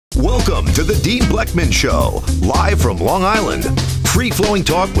Welcome to the Dean Blechman Show, live from Long Island. Free-flowing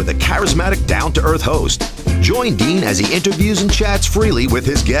talk with a charismatic, down-to-earth host. Join Dean as he interviews and chats freely with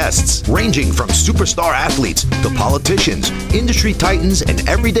his guests, ranging from superstar athletes to politicians, industry titans, and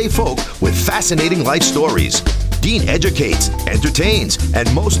everyday folk with fascinating life stories. Dean educates, entertains,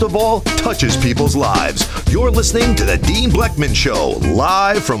 and most of all, touches people's lives. You're listening to the Dean Blechman Show,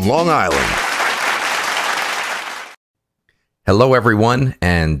 live from Long Island. Hello, everyone,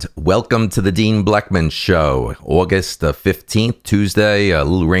 and welcome to the Dean Blechman Show. August 15th, Tuesday, a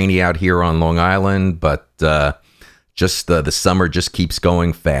little rainy out here on Long Island, but the summer just keeps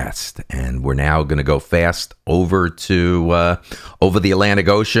going fast, and we're now going to go fast over to over the Atlantic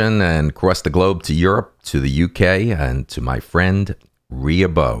Ocean and across the globe to Europe, to the UK, and to my friend Rea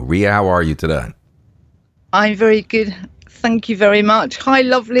Bo. Rea, how are you today? I'm very good. Thank you very much. Hi,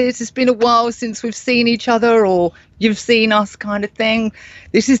 lovelies. It's been a while since we've seen each other or you've seen us kind of thing.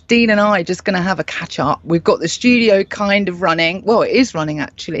 This is Dean and I just going to have a catch up. We've got the studio kind of running. Well, it is running,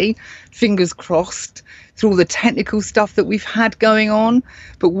 actually. Fingers crossed through all the technical stuff that we've had going on.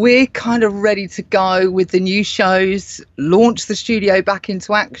 But we're kind of ready to go with the new shows, launch the studio back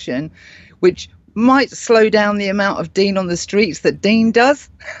into action, which might slow down the amount of Dean on the streets that Dean does.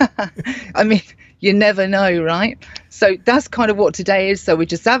 I mean, you never know, right? So that's kind of what today is. So we're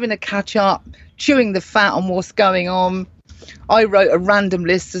just having a catch up, chewing the fat on what's going on. I wrote a random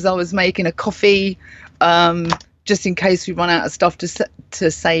list as I was making a coffee, just in case we run out of stuff to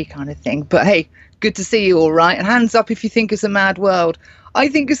say kind of thing. But hey, good to see you all right. And hands up if you think it's a mad world. I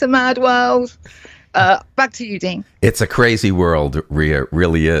think it's a mad world. Back to you, Dean. It's a crazy world, Rea,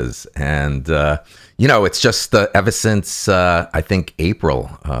 really is. And, it's just ever since, I think, April,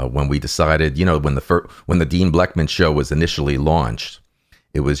 when we decided, when the Dean Blechman Show was initially launched,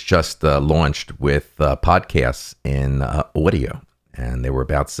 it was just launched with podcasts in audio, and there were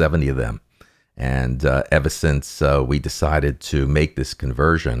about 70 of them. And ever since we decided to make this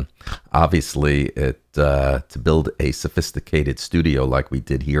conversion, obviously, to build a sophisticated studio like we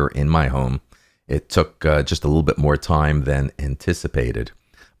did here in my home, it took just a little bit more time than anticipated.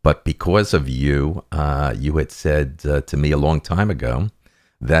 But because of you, you had said to me a long time ago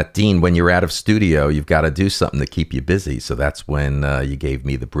that, Dean, when you're out of studio, you've got to do something to keep you busy. So that's when you gave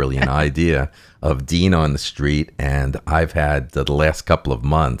me the brilliant idea of Dean on the Street. And I've had the last couple of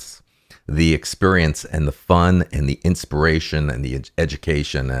months the experience and the fun and the inspiration and the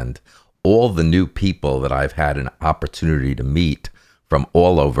education and all the new people that I've had an opportunity to meet from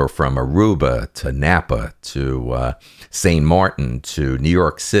all over, from Aruba to Napa to St. Martin to New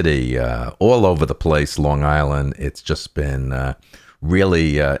York City, all over the place, Long Island. It's just been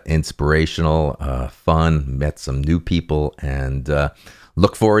really inspirational, fun, met some new people, and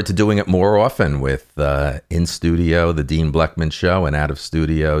look forward to doing it more often with in studio, the Dean Blechman Show, and out of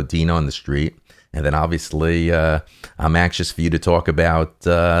studio, Dean on the Street. And then obviously, I'm anxious for you to talk about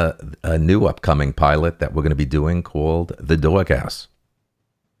a new upcoming pilot that we're going to be doing called The Doghouse.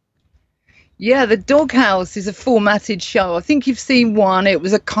 Yeah, The Doghouse is a formatted show. I think you've seen one. It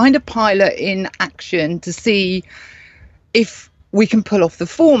was a kind of pilot in action to see if we can pull off the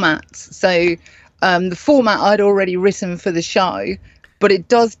format. So the format I'd already written for the show, but it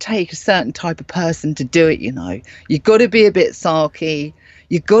does take a certain type of person to do it, You've got to be a bit sarky.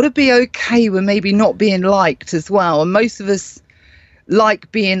 You've got to be okay with maybe not being liked as well. And most of us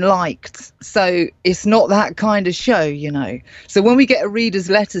like being liked, so it's not that kind of show, So when we get a reader's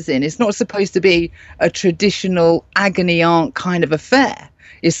letters in, it's not supposed to be a traditional agony aunt kind of affair.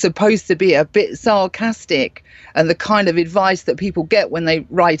 It's supposed to be a bit sarcastic, and the kind of advice that people get when they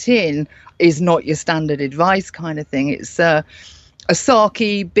write in is not your standard advice kind of thing. It's a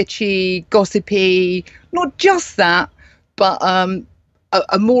sarky, bitchy, gossipy, not just that, but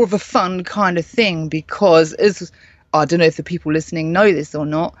a more of a fun kind of thing, because I don't know if the people listening know this or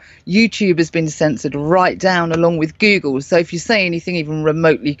not, YouTube has been censored right down along with Google. So if you say anything even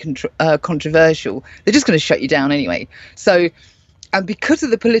remotely controversial, they're just going to shut you down anyway. So, and because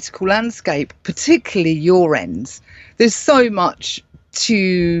of the political landscape, particularly your ends, there's so much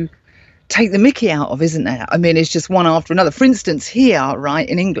to take the mickey out of, isn't there? I mean, it's just one after another. For instance, here, right,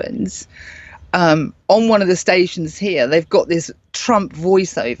 in England, on one of the stations here, they've got this Trump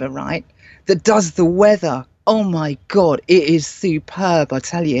voiceover, right, that does the weather. Oh my God, it is superb, I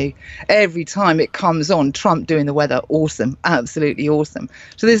tell you. Every time it comes on, Trump doing the weather, awesome, absolutely awesome.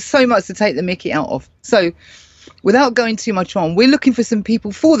 So there's so much to take the mickey out of. So without going too much on, we're looking for some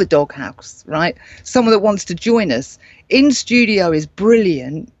people for the Doghouse, right? Someone that wants to join us. In studio is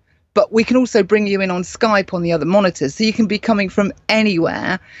brilliant, but we can also bring you in on Skype on the other monitors, so you can be coming from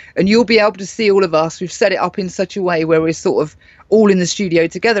anywhere and you'll be able to see all of us. We've set it up in such a way where we're sort of all in the studio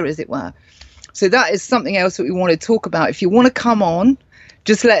together, as it were. So that is something else that we want to talk about. If you want to come on,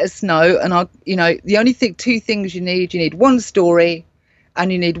 just let us know. And the only two things you need one story,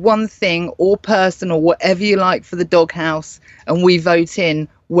 and you need one thing or person or whatever you like for the doghouse, and we vote in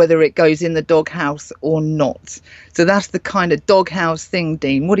whether it goes in the doghouse or not. So that's the kind of doghouse thing,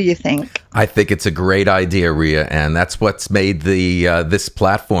 Dean. What do you think? I think it's a great idea, Rea, and that's what's made the this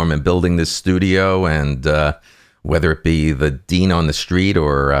platform and building this studio, and whether it be the Dean on the Street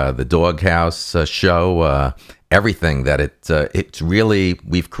or the Doghouse show, everything that it's really,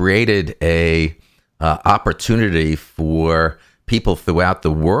 we've created a opportunity for people throughout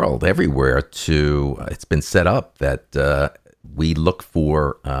the world, everywhere, it's been set up that we look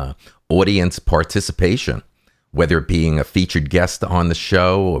for audience participation, whether it being a featured guest on the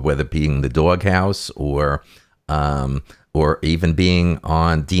show, or whether it being the Doghouse, or even being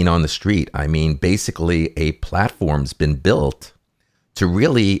on Dean on the Street. I mean, basically, a platform's been built to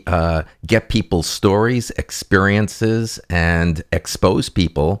really get people's stories, experiences, and expose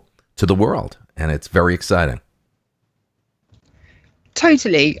people to the world. And it's very exciting.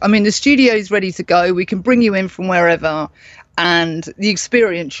 Totally. I mean, the studio is ready to go. We can bring you in from wherever, and the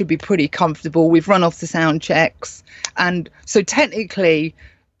experience should be pretty comfortable. We've run off the sound checks, and so technically,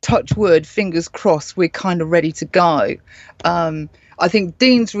 touch wood, fingers crossed, we're kind of ready to go. I think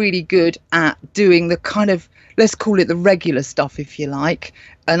Dean's really good at doing the kind of, let's call it the regular stuff, if you like,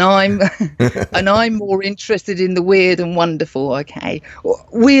 and I'm more interested in the weird and wonderful. Okay,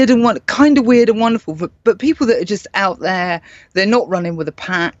 weird and wonderful, but people that are just out there, they're not running with a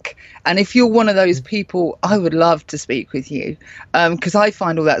pack. And if you're one of those people, I would love to speak with you, because I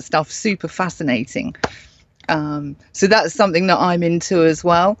find all that stuff super fascinating. So that's something that I'm into as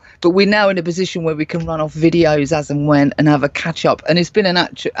well. But we're now in a position where we can run off videos as and when and have a catch up. And it's been an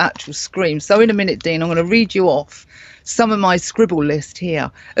actual scream. So in a minute, Dean, I'm going to read you off some of my scribble list here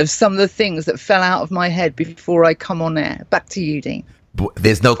of some of the things that fell out of my head before I come on air. Back to you, Dean.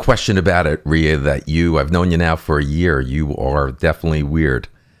 There's no question about it, Rea, that I've known you now for a year. You are definitely weird.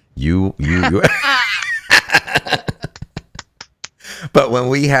 You But when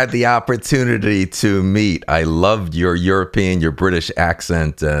we had the opportunity to meet, I loved your European, your British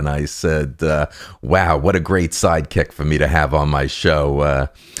accent, and I said, wow, what a great sidekick for me to have on my show.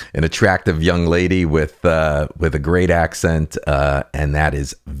 An attractive young lady with a great accent, and that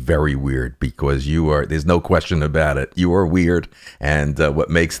is very weird, because there's no question about it. You are weird, and what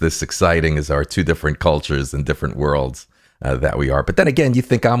makes this exciting is our two different cultures and different worlds that we are. But then again, you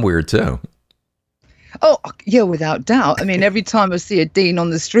think I'm weird too. Oh, yeah, without doubt. I mean, every time I see a Dean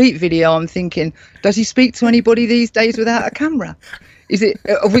on the Street video, I'm thinking, does he speak to anybody these days without a camera?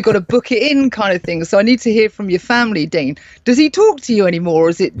 Have we got to book it in kind of thing? So I need to hear from your family, Dean. Does he talk to you anymore, or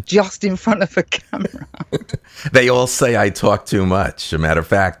is it just in front of a camera? They all say I talk too much. As a matter of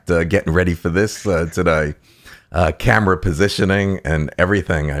fact, getting ready for this today, camera positioning and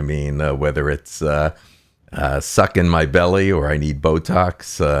everything. I mean, whether it's sucking my belly or I need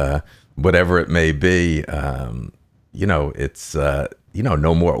Botox, whatever it may be, it's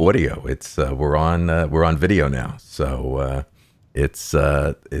no more audio. It's we're on video now, so it's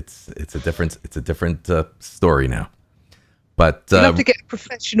a different story now. But you have to get a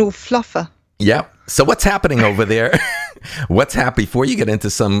professional fluffer. Yeah. So what's happening over there? Before you get into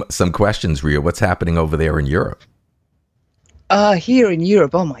some questions, Rea? What's happening over there in Europe? Here in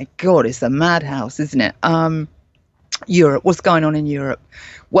Europe, oh my God, it's a madhouse, isn't it? Europe, what's going on in Europe?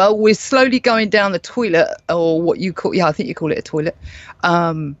 Well, we're slowly going down the toilet, or what you call, I think you call it a toilet,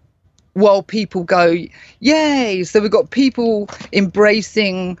 while people go, yay. So we've got people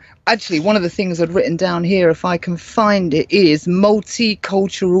embracing, actually, one of the things I'd written down here, if I can find it, is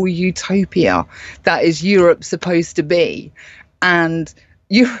multicultural utopia. That is Europe supposed to be. And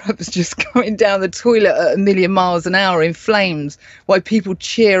Europe's just going down the toilet at 1,000,000 miles an hour in flames, while people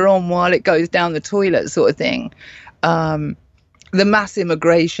cheer on while it goes down the toilet, sort of thing. The mass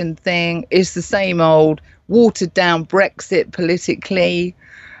immigration thing is the same old watered down Brexit politically.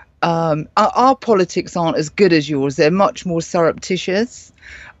 Our politics aren't as good as yours. They're much more surreptitious,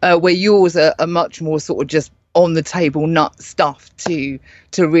 where yours are much more sort of just on the table nut stuff to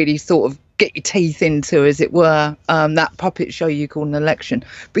really sort of get your teeth into, as it were, that puppet show you call an election.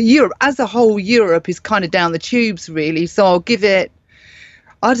 But Europe as a whole, Europe is kind of down the tubes, really. So I'll give it,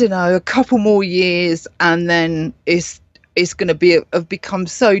 I don't know, a couple more years, and then it's going to have become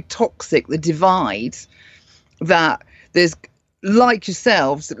so toxic, the divide, that there's, like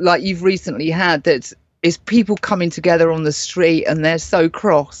yourselves, like you've recently had, that is people coming together on the street, and they're so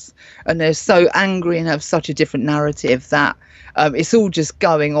cross and they're so angry and have such a different narrative that it's all just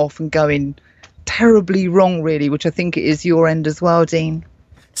going off and going terribly wrong, really, which I think it is your end as well, Dean.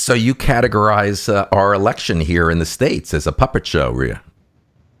 So you categorize our election here in the States as a puppet show, Rea?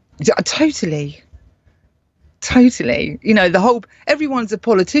 Yeah, totally. You know, everyone's a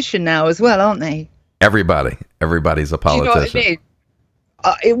politician now as well, aren't they? Everybody's a politician. Do you know what I mean?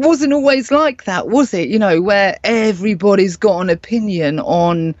 It wasn't always like that, was it? You know, where everybody's got an opinion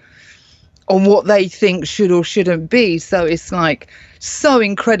on what they think should or shouldn't be. So it's like so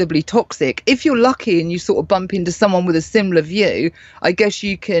incredibly toxic. If you're lucky and you sort of bump into someone with a similar view, I guess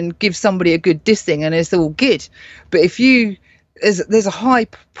you can give somebody a good dissing and it's all good. But if there's a high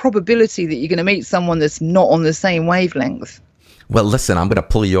probability that you're going to meet someone that's not on the same wavelength. Well, listen, I'm going to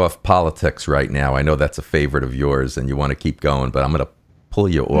pull you off politics right now. I know that's a favorite of yours and you want to keep going, but I'm going to pull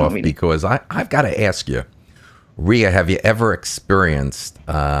you off because I've got to ask you, Rea, have you ever experienced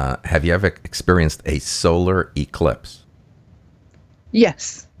a solar eclipse?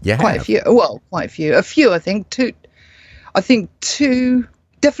 Yes. Yeah. Quite a few. Well, quite a few. A few, I think. Two,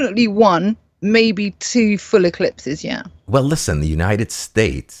 definitely one, maybe two full eclipses, yeah. Well, listen, the United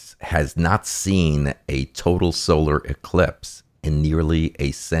States has not seen a total solar eclipse in nearly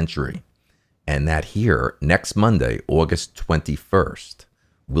a century. And that here, next Monday, August 21st,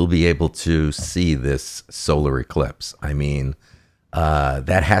 we'll be able to see this solar eclipse. I mean,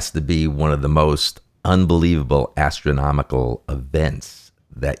 that has to be one of the most unbelievable astronomical events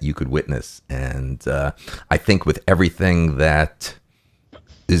that you could witness. And I think with everything that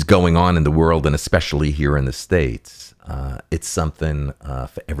is going on in the world, and especially here in the States, it's something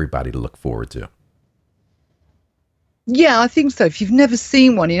for everybody to look forward to. Yeah, I think so. If you've never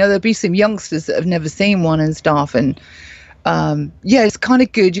seen one, you know, there'll be some youngsters that have never seen one and stuff. And yeah, it's kind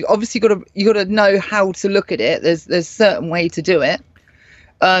of good. You obviously you got to know how to look at it. There's a certain way to do it.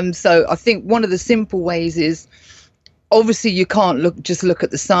 So I think one of the simple ways is obviously you can't just look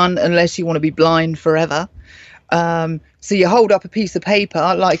at the sun unless you want to be blind forever. So you hold up a piece of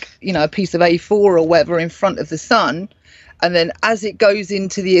paper, like, you know, a piece of A4 or whatever in front of the sun. And then as it goes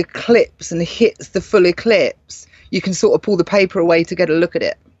into the eclipse and hits the full eclipse, you can sort of pull the paper away to get a look at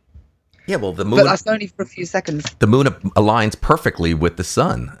it. Yeah, well, the moon... But that's only for a few seconds. The moon aligns perfectly with the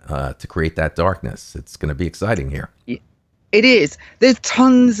sun to create that darkness. It's going to be exciting here. It is. There's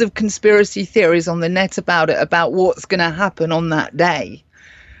tons of conspiracy theories on the net about it, about what's going to happen on that day.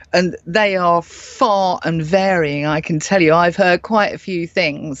 And they are far and varying, I can tell you. I've heard quite a few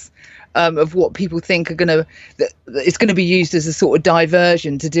things of what people think that it's going to be used as a sort of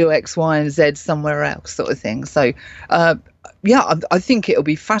diversion to do X, Y, and Z somewhere else, sort of thing. So, yeah, I think it'll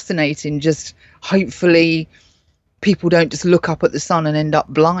be fascinating. Just hopefully people don't just look up at the sun and end up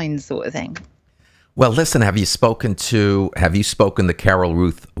blind, sort of thing. Well, listen, have you spoken to Carol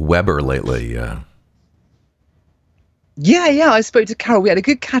Ruth Weber lately? Yeah, I spoke to Carol. We had a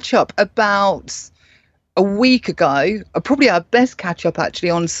good catch up about a week ago. Probably our best catch up actually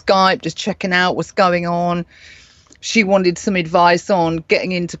on Skype, just checking out what's going on. She wanted some advice on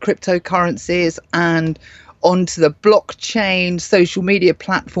getting into cryptocurrencies and onto the blockchain social media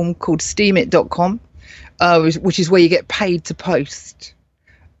platform called steemit.com, which is where you get paid to post.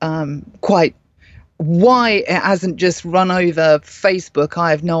 Quite why it hasn't just run over Facebook,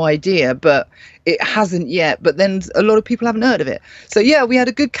 I have no idea, but it hasn't yet. But then a lot of people haven't heard of it. So yeah, we had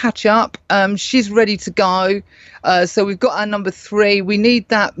a good catch up. She's ready to go. So we've got our number 3. We need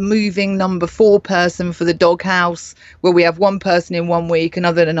that moving number 4 person for the doghouse, where we have one person in 1 week,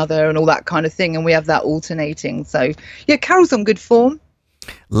 another in another, and all that kind of thing. And we have that alternating. So yeah, Carol's on good form.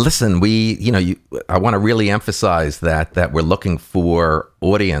 Listen, I want to really emphasize that we're looking for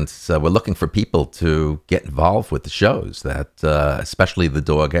audience. We're looking for people to get involved with the shows, that especially the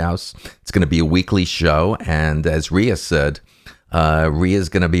Doghouse. It's going to be a weekly show. And as Rea said, Rea's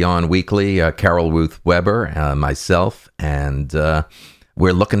going to be on weekly, Carol Ruth Weber, myself, and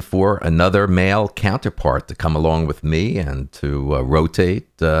we're looking for another male counterpart to come along with me and to rotate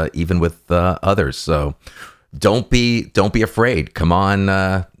even with others. So don't be afraid. Come on,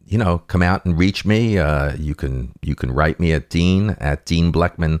 come out and reach me. You can write me at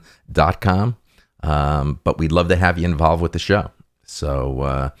dean@deanblechman.com. But we'd love to have you involved with the show.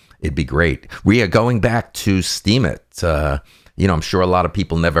 So it'd be great. Rea, going back to Steemit, I'm sure a lot of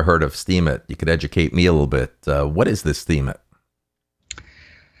people never heard of Steemit. You could educate me a little bit. What is this Steemit?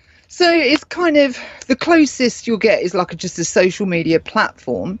 So it's kind of the closest you'll get is like just a social media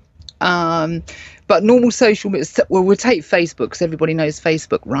platform. But normal social media, well, we'll take Facebook because everybody knows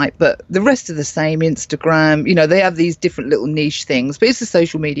Facebook, right? But the rest are the same. Instagram, they have these different little niche things, but it's a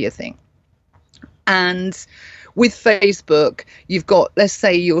social media thing. And with Facebook, you've got, let's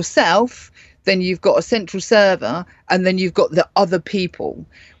say yourself, then you've got a central server, and then you've got the other people.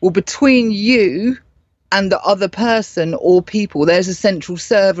 Well, between you and the other person or people, there's a central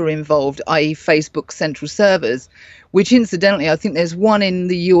server involved, i.e. Facebook central servers, which incidentally, I think there's one in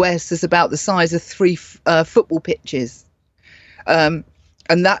the US that's about the size of 3 football pitches.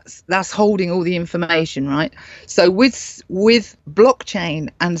 And that's holding all the information, right? So with blockchain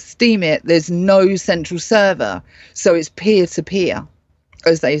and Steemit, there's no central server. So it's peer-to-peer,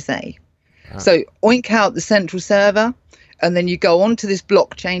 as they say. Ah. So oink out the central server, and then you go on to this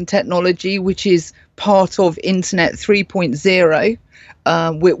blockchain technology, which is part of Internet 3.0.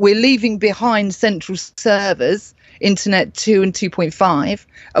 We're leaving behind central servers, Internet 2 and 2.5,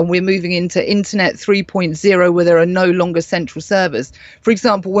 and we're moving into Internet 3.0, where there are no longer central servers. For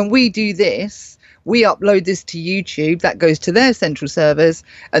example, when we do this, we upload this to YouTube, that goes to their central servers,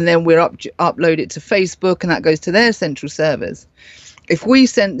 and then we upload it to Facebook, and that goes to their central servers. If we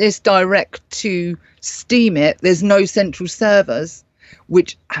sent this direct to Steemit, there's no central servers,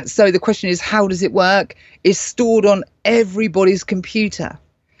 so the question is, how does it work? It's stored on everybody's computer.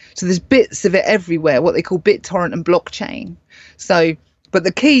 So there's bits of it everywhere, what they call BitTorrent and blockchain. So, but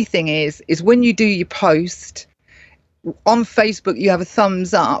the key thing is when you do your post, on Facebook you have a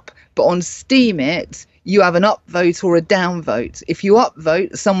thumbs up, but on Steemit you have an upvote or a downvote. If you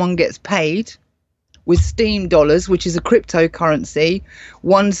upvote, someone gets paid with Steem dollars, which is a cryptocurrency.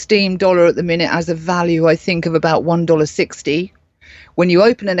 One Steem dollar at the minute has a value, I think, of about $1.60. When you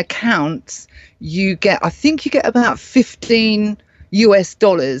open an account, you get about 15 US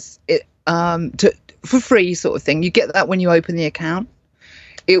dollars for free, sort of thing. You get that when you open the account.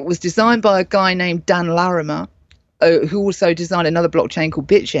 It was designed by a guy named Dan Larimer, who also designed another blockchain called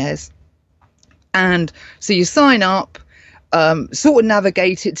BitShares. And so you sign up, sort of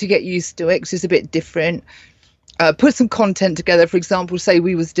navigate it to get used to it, because it's a bit different. Put some content together. For example, say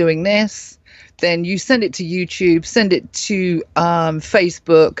we was doing this, then you send it to YouTube, send it to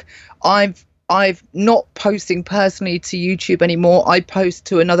Facebook. I've not posting personally to YouTube anymore. I post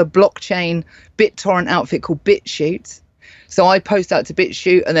to another blockchain BitTorrent outfit called BitChute. So I post out to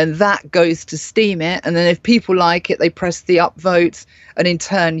BitChute, and then that goes to Steemit. And then if people like it, they press the upvote, and in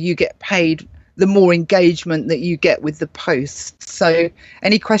turn you get paid the more engagement that you get with the post. So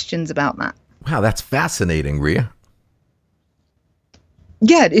any questions about that? Wow, that's fascinating, Rea.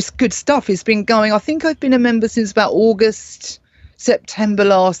 Yeah, it's good stuff. It's been going, I think I've been a member since about August, September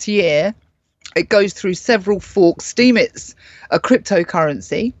last year. It goes through several forks. Steemit's a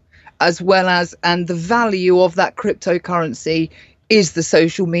cryptocurrency, as well as, and the value of that cryptocurrency is the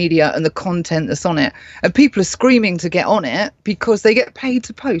social media and the content that's on it. And people are screaming to get on it because they get paid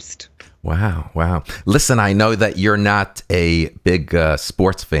to post. Wow. Listen, I know that you're not a big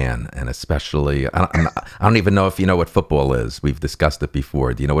sports fan, and especially, I don't even know if you know what football is. We've discussed it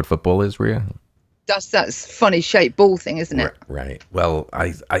before. Do you know what football is, Rea? That's funny shaped ball thing, isn't it? Right. Well,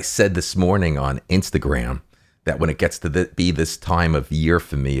 I said this morning on Instagram that when it gets to be this time of year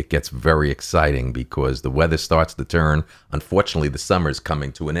for me, it gets very exciting because the weather starts to turn. Unfortunately, the summer's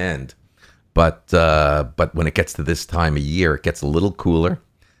coming to an end. But when it gets to this time of year, it gets a little cooler.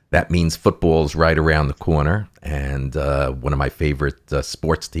 That means football's right around the corner. And one of my favorite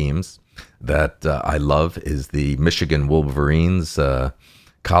sports teams that I love is the Michigan Wolverines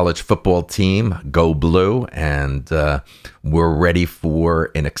college football team. Go Blue. And we're ready for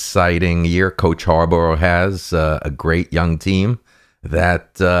an exciting year. Coach Harbaugh has a great young team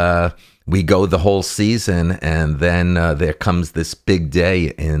that we go the whole season. And then there comes this big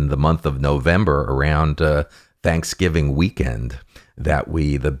day in the month of November around Thanksgiving weekend.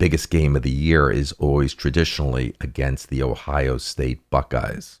 The biggest game of the year is always traditionally against the Ohio State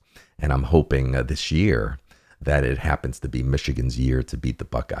Buckeyes. And I'm hoping this year that it happens to be Michigan's year to beat the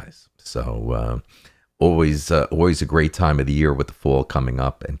Buckeyes. So always a great time of the year with the fall coming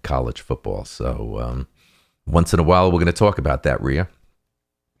up and college football. So once in a while, we're going to talk about that, Rea.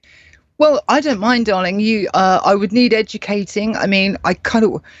 Well, I don't mind, darling. I would need educating. I mean, I kind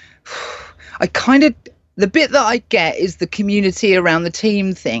of, the bit that I get is the community around the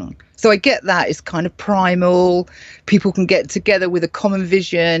team thing. So I get that it's kind of primal. People can get together with a common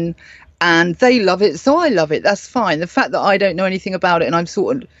vision and they love it. So I love it. That's fine. The fact that I don't know anything about it and I'm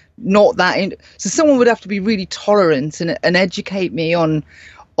sort of not that in. So someone would have to be really tolerant and educate me on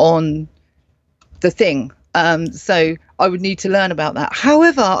the thing. So I would need to learn about that.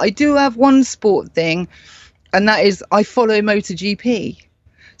 However, I do have one sport thing, and that is I follow MotoGP.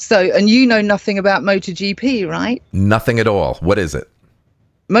 So, and you know nothing about MotoGP, right? Nothing at all. What is it?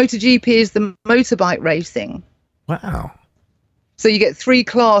 MotoGP is the motorbike racing. Wow. So you get 3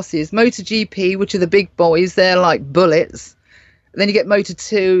 classes. MotoGP, which are the big boys, they're like bullets. then you get Motor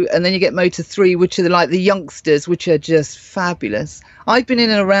 2, and then you get Motor 3, which are like the youngsters, which are just fabulous. I've been in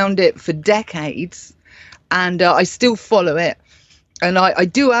and around it for decades, and I still follow it. And I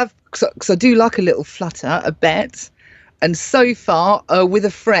do have, because I do like a little flutter, a bet. And so far, with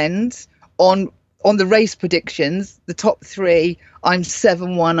a friend on the race predictions, the top 3, I'm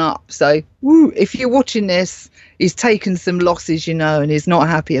 7-1 up. So, woo, if you're watching this, he's taken some losses, and he's not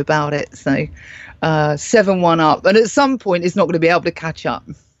happy about it. So, 7-1 up. And at some point, he's not going to be able to catch up.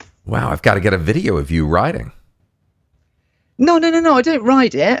 Wow, I've got to get a video of you riding. No, I don't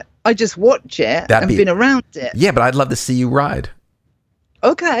ride it. I just watch it been around it. Yeah, but I'd love to see you ride.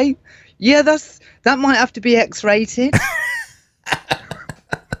 Okay. Yeah, that might have to be X-rated.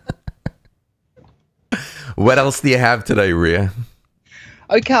 What else do you have today, Rea?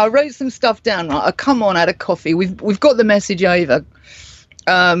 Okay, I wrote some stuff down. Right, I come on, had a coffee. We've got the message over.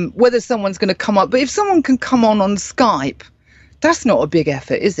 Whether someone's going to come up, but if someone can come on Skype, that's not a big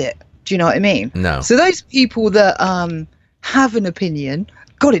effort, is it? Do you know what I mean? No. So those people that have an opinion,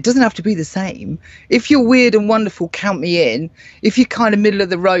 God, it doesn't have to be the same. If you're weird and wonderful, count me in. If you're kind of middle of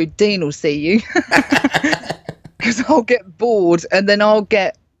the road, Dean will see you. Because I'll get bored and then I'll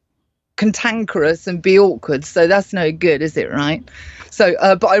get cantankerous and be awkward. So that's no good, is it, right? So,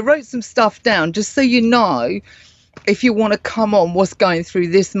 but I wrote some stuff down just so you know, if you want to come on, what's going through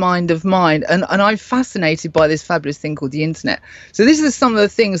this mind of mine. And I'm fascinated by this fabulous thing called the internet. So this is some of the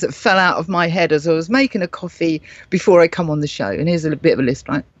things that fell out of my head as I was making a coffee before I come on the show. And here's a bit of a list,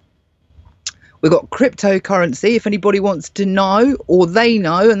 right? We've got cryptocurrency. If anybody wants to know, or they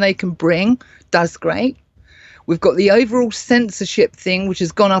know and they can bring, that's great. We've got the overall censorship thing, which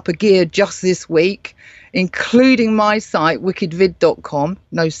has gone up a gear just this week, including my site, wickedvid.com,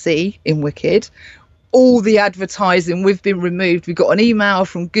 no C in Wicked. All the advertising, we've been removed. We got an email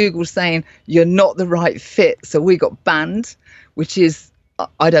from Google saying you're not the right fit. So we got banned, which is,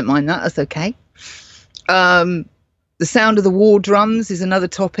 I don't mind that. That's okay. The sound of the war drums is another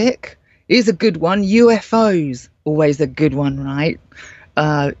topic. Here's a good one. UFOs, always a good one, right?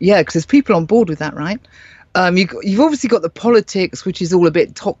 Yeah, because there's people on board with that, right? You've obviously got the politics, which is all a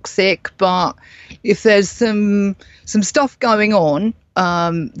bit toxic. But if there's some stuff going on,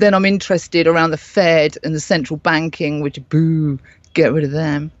 then I'm interested around the Fed and the central banking, which, boo, get rid of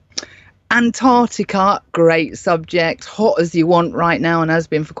them. Antarctica, great subject, hot as you want right now and has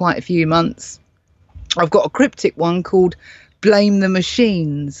been for quite a few months. I've got a cryptic one called Blame the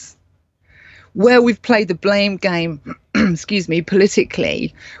Machines, where we've played the blame game, excuse me,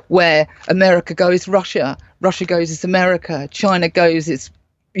 politically, where America goes Russia, Russia goes it's America, China goes it's,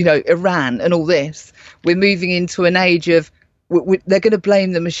 Iran and all this. We're moving into an age of they're going to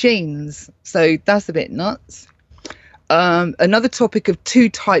blame the machines. So that's a bit nuts. Another topic of 2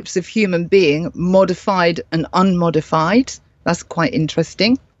 types of human being, modified and unmodified. That's quite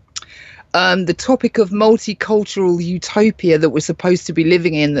interesting. The topic of multicultural utopia that we're supposed to be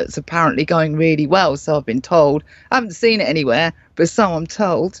living in, that's apparently going really well, so I've been told. I haven't seen it anywhere, but so I'm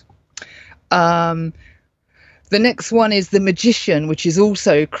told. The next one is the magician, which is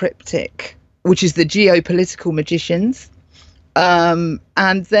also cryptic, which is the geopolitical magicians. And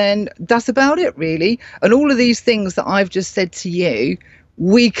then that's about it, really. And all of these things that I've just said to you,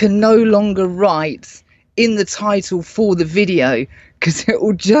 we can no longer write in the title for the video, because it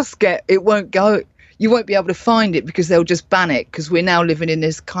won't go, you won't be able to find it because they'll just ban it, because we're now living in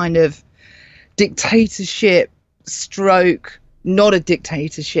this kind of dictatorship stroke, not a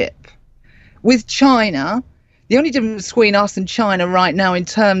dictatorship. With China, the only difference between us and China right now in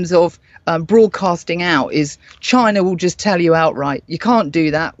terms of broadcasting out is China will just tell you outright, you can't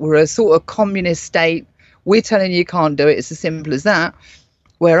do that. We're a sort of communist state. We're telling you can't do it. It's as simple as that.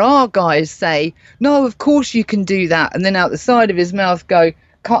 Where our guys say, no, of course you can do that. And then out the side of his mouth go,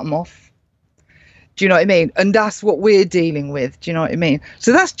 cut them off. Do you know what I mean? And that's what we're dealing with. Do you know what I mean?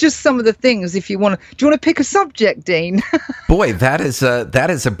 So that's just some of the things. If you want to, do you want to pick a subject, Dean? Boy, that is a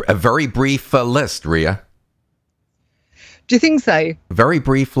very brief list, Rea. Do you think so? Very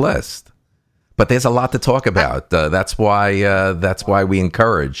brief list, but there's a lot to talk about. That's why we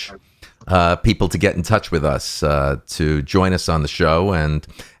encourage people to get in touch with us, to join us on the show. And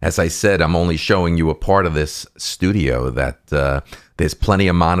as I said, I'm only showing you a part of this studio. That there's plenty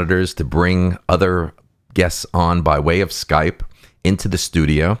of monitors to bring other guests on by way of Skype into the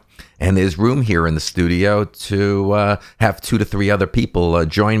studio. And there's room here in the studio to have 2 to 3 other people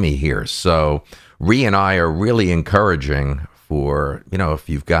join me here. So Rea and I are really encouraging for, if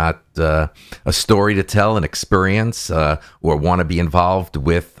you've got a story to tell, an experience, or want to be involved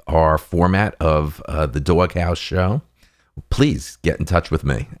with our format of the Doghouse Show, please get in touch with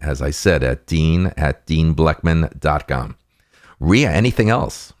me, as I said, at dean@deanblechman.com. Rea, anything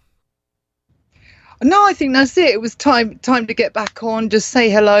else? No, I think that's it. It was time to get back on. Just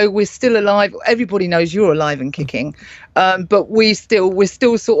say hello. We're still alive. Everybody knows you're alive and kicking, but we're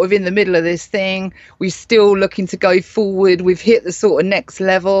still sort of in the middle of this thing. We're still looking to go forward. We've hit the sort of next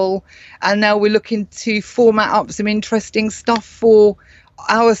level, and now we're looking to format up some interesting stuff for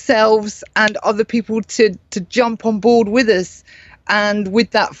ourselves and other people to jump on board with us. And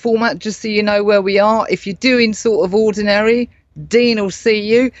with that format, just so you know where we are, if you're doing sort of ordinary, Dean will see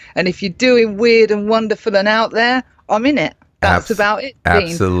you, and if you're doing weird and wonderful and out there, I'm in it. That's about it, Dean.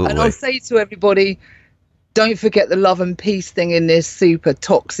 Absolutely. And I'll say to everybody, don't forget the love and peace thing in this super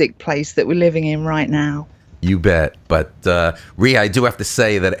toxic place that we're living in right now. You bet. But Rea, I do have to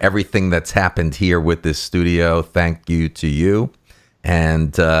say that everything that's happened here with this studio, thank you to you.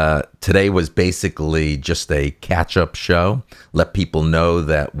 And today was basically just a catch-up show. Let people know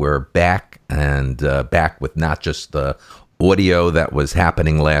that we're back, and back with not just the audio that was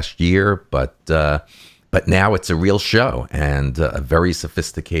happening last year, but now it's a real show, and a very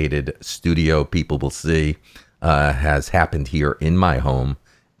sophisticated studio, people will see, has happened here in my home.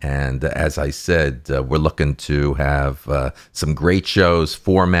 And as I said, we're looking to have some great shows,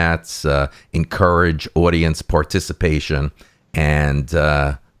 formats, encourage audience participation, and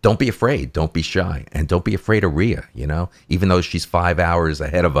don't be afraid, don't be shy, and don't be afraid of Rea, you know, even though she's 5 hours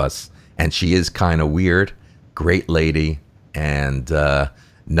ahead of us, and she is kind of weird, great lady, and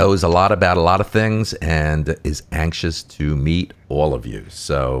knows a lot about a lot of things, and is anxious to meet all of you.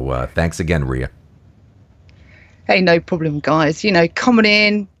 So thanks again, Rea. Hey, no problem, guys. You know, come on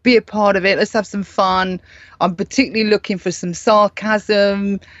in, be a part of it. Let's have some fun. I'm particularly looking for some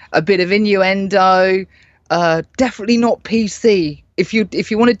sarcasm, a bit of innuendo. Definitely not PC. If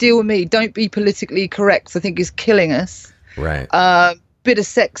you want to deal with me, don't be politically correct. I think it's killing us. Right. Bit of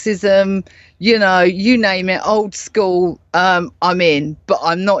sexism, you know, you name it, old school. I'm in, but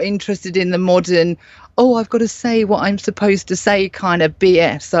I'm not interested in the modern, oh, I've got to say what I'm supposed to say kind of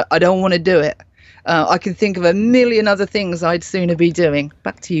BS. I don't want to do it. I can think of a million other things I'd sooner be doing.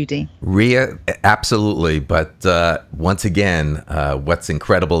 Back to you, Dean. Rea, absolutely. But once again, what's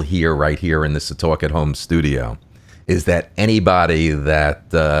incredible here, right here in this Talk at Home studio, is that anybody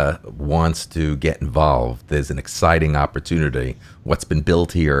that wants to get involved, there's an exciting opportunity. What's been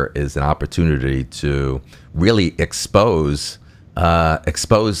built here is an opportunity to really expose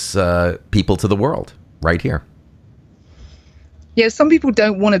people to the world right here. Yeah, some people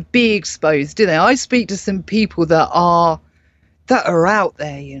don't want to be exposed, do they? I speak to some people that are out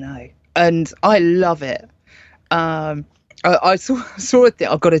there, you know, and I love it. I saw a thing.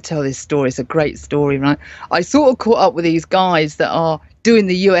 I've got to tell this story. It's a great story, right? I sort of caught up with these guys that are doing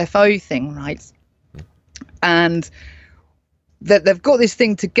the UFO thing, right? And that they've got this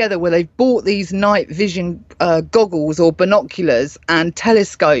thing together where they've bought these night vision goggles or binoculars and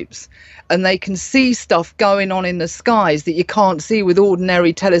telescopes, and they can see stuff going on in the skies that you can't see with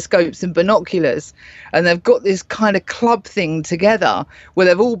ordinary telescopes and binoculars. And they've got this kind of club thing together where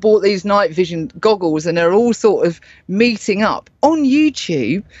they've all bought these night vision goggles, and they're all sort of meeting up on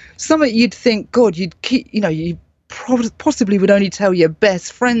YouTube. Something you'd think, God, you'd keep, you know, you possibly would only tell your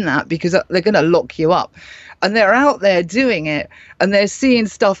best friend that because they're going to lock you up. And they're out there doing it, and they're seeing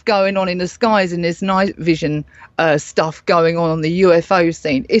stuff going on in the skies, and this night vision stuff going on the UFO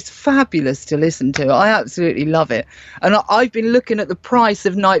scene. It's fabulous to listen to. I absolutely love it. And I've been looking at the price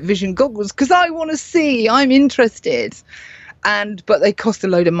of night vision goggles because I want to see. I'm interested. But they cost a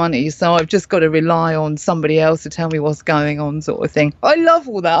load of money, so I've just got to rely on somebody else to tell me what's going on, sort of thing. I love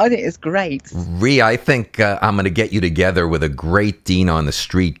all that. I think it's great. Rea, I think I'm going to get you together with a great Dean on the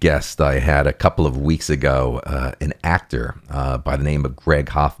Street guest I had a couple of weeks ago, an actor by the name of Greg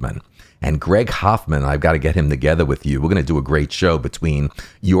Hoffman. And Greg Hoffman, I've got to get him together with you. We're going to do a great show between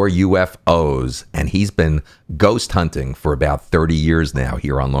your UFOs, and he's been ghost hunting for about 30 years now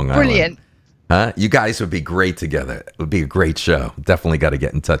here on Long Island. Brilliant. You guys would be great together. It would be a great show. Definitely got to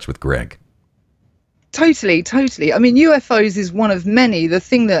get in touch with Greg. Totally. I mean, UFOs is one of many. The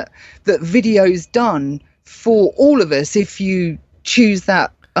thing that video's done for all of us, if you choose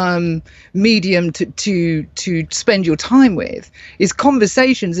that medium to spend your time with, is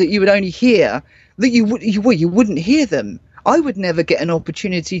conversations that you would only hear, that you wouldn't hear them. I would never get an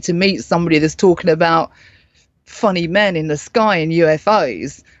opportunity to meet somebody that's talking about funny men in the sky and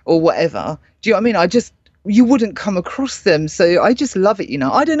UFOs or whatever. Do you know what I mean? You wouldn't come across them. So I just love it, you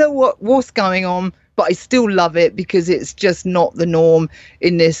know. I don't know what's going on, but I still love it because it's just not the norm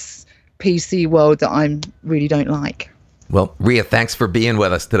in this PC world that I really don't like. Well, Rea, thanks for being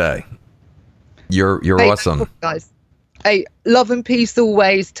with us today. You're hey, awesome. Guys. Hey, love and peace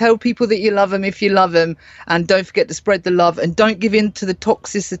always. Tell people that you love them if you love them. And don't forget to spread the love and don't give in to the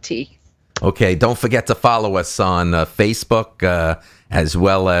toxicity. Okay, don't forget to follow us on Facebook as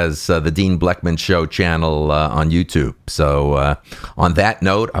well as the Dean Blechman Show channel on YouTube. So on that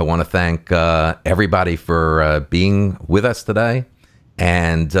note, I want to thank everybody for being with us today.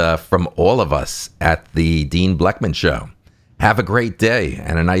 And from all of us at the Dean Blechman Show, have a great day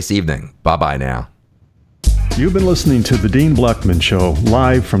and a nice evening. Bye-bye now. You've been listening to the Dean Blechman Show,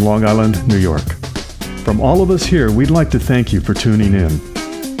 live from Long Island, New York. From all of us here, we'd like to thank you for tuning in.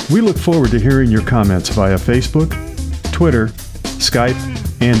 We look forward to hearing your comments via Facebook, Twitter, Skype,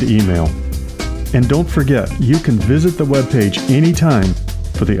 and email. And don't forget, you can visit the webpage anytime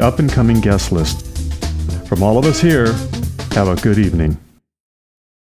for the up-and-coming guest list. From all of us here, have a good evening.